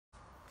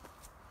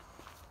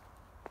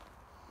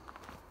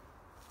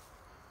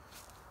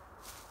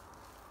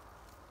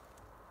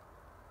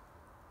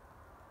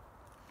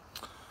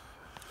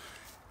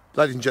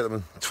Ladies and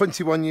gentlemen,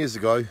 21 years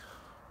ago,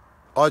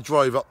 I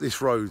drove up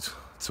this road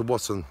to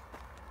Watton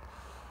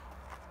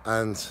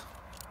and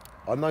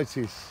I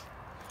noticed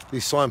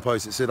this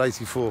signpost that said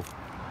 84.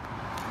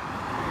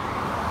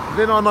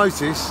 Then I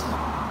noticed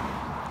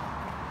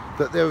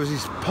that there was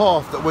this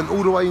path that went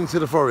all the way into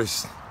the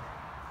forest.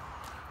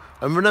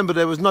 And remember,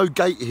 there was no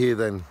gate here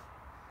then.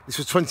 This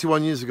was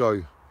 21 years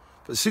ago.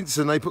 But since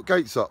then, they put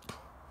gates up.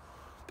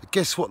 But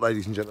guess what,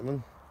 ladies and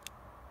gentlemen?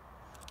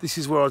 This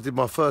is where I did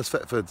my first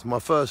Thetford, my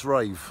first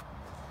rave.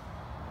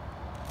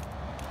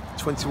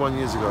 21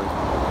 years ago.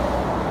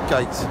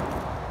 Gate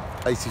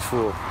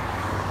 84.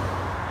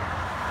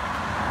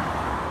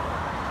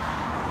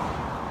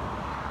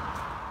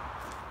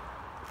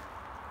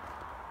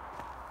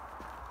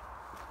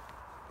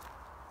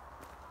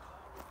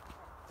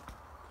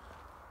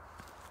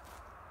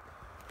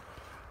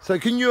 So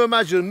can you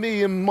imagine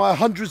me and my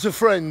hundreds of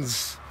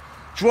friends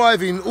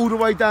driving all the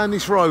way down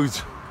this road?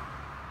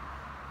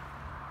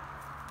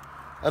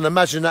 And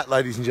imagine that,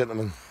 ladies and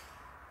gentlemen.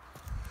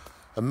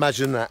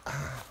 Imagine that.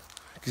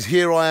 Because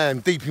here I am,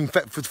 deep in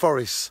Thetford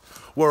Forest,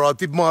 where I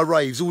did my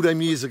raves all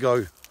them years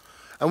ago.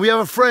 And we have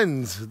a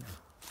friend.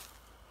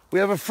 We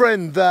have a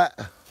friend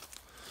that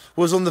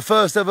was on the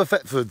first ever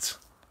Thetford.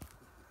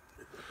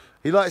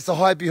 He likes to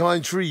hide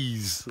behind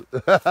trees.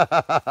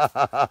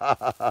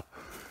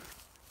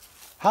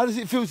 How does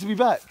it feel to be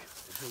back? It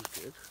feels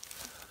good.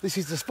 This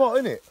is the spot,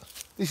 isn't it?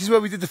 This is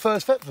where we did the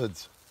first Thetford.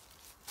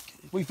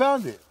 We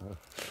found it.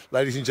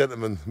 Ladies and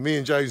gentlemen, me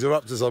and James are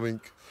up to something.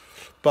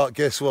 But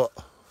guess what?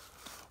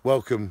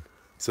 Welcome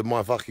to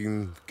my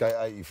fucking Gate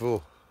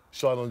 84.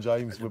 Shine on,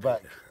 James, we're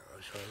back.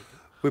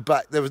 We're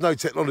back. There was no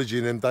technology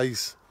in them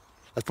days.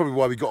 That's probably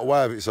why we got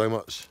away with it so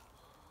much.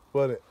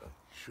 Weren't it?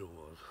 Sure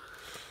was.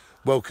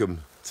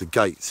 Welcome to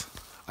Gate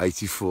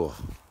 84.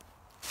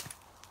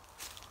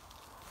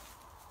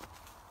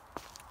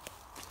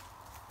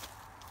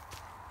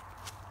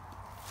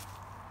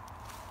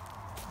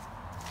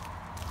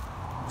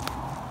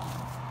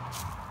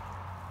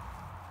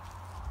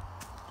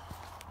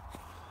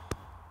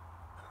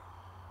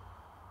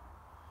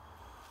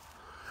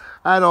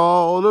 And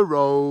all the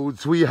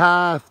roads we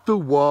have to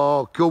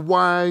walk are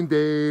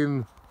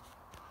winding,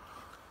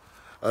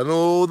 and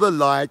all the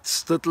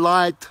lights that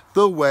light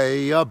the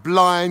way are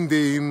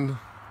blinding.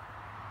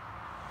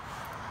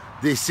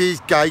 This is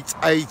Gate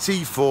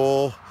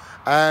 84,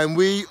 and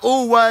we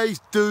always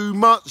do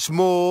much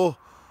more.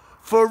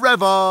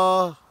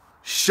 Forever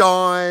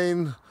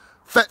shine,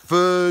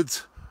 Thetford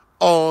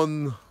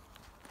on.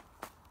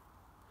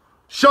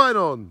 Shine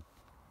on.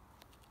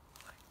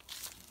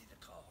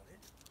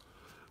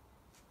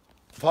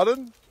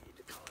 Pardon?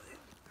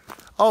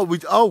 Oh,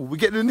 we're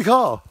getting in the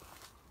car.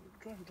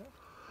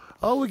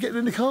 Oh, we're getting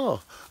in the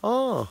car.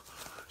 Ah,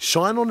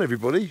 shine on,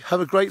 everybody.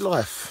 Have a great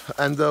life,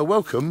 and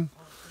welcome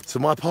to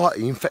my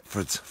party in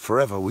Thetford.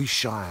 Forever we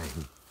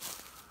shine.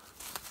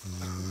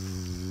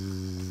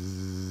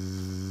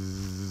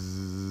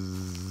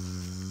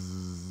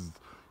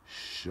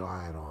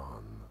 Shine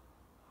on.